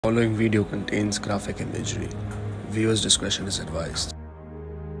Following video contains graphic imagery. Viewers' discretion is advised.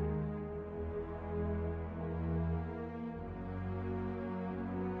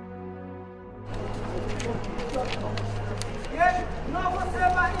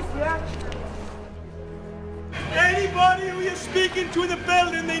 Anybody who is speaking to the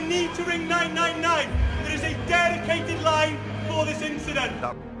building, they need to ring 999. There is a dedicated line for this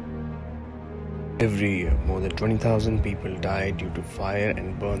incident. Every year, more than 20,000 people die due to fire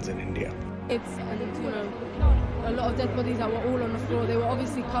and burns in India. It's, a lot of dead bodies that were all on the floor. They were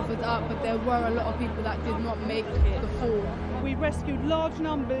obviously covered up, but there were a lot of people that did not make the fall. We rescued large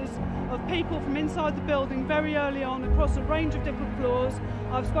numbers of people from inside the building very early on across a range of different floors.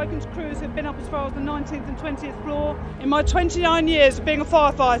 I've spoken to crews who've been up as far as the 19th and 20th floor. In my 29 years of being a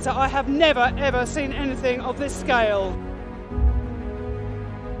firefighter, I have never ever seen anything of this scale.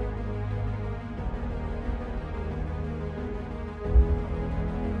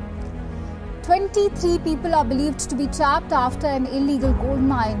 23 people are believed to be trapped after an illegal gold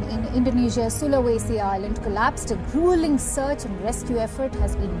mine in Indonesia's Sulawesi Island collapsed. A grueling search and rescue effort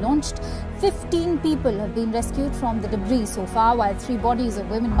has been launched. 15 people have been rescued from the debris so far, while 3 bodies of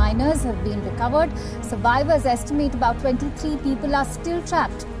women miners have been recovered. Survivors estimate about 23 people are still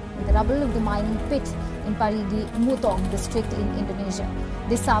trapped in the rubble of the mining pit in Parigi Mutong district in Indonesia.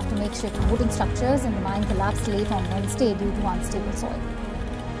 This after makeshift wooden structures in the mine collapsed late on Wednesday due to unstable soil.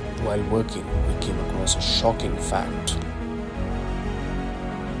 While working, we came across a shocking fact. It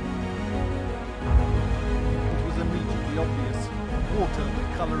was immediately obvious. Water, the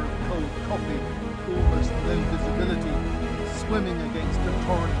colour of cold coffee, almost no visibility, swimming against a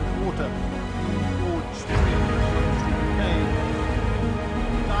torrent of water, the gorged stream runs through the cave.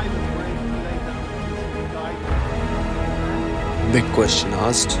 Divers were able to lay down useful guidance. Big question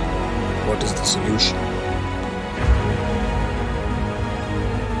asked, what is the solution?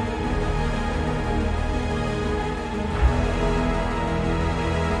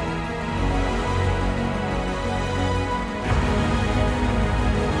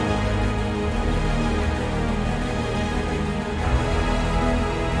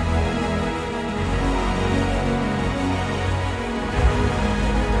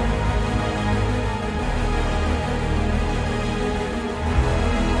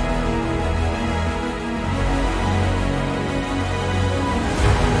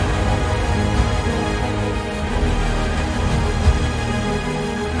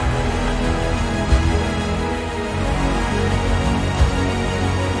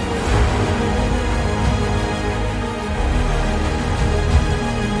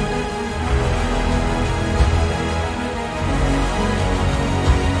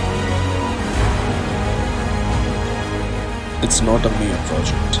 It's not a mere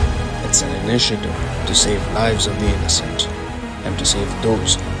project. It's an initiative to save lives of the innocent and to save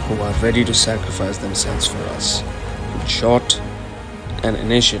those who are ready to sacrifice themselves for us. In short, an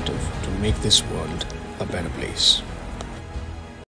initiative to make this world a better place.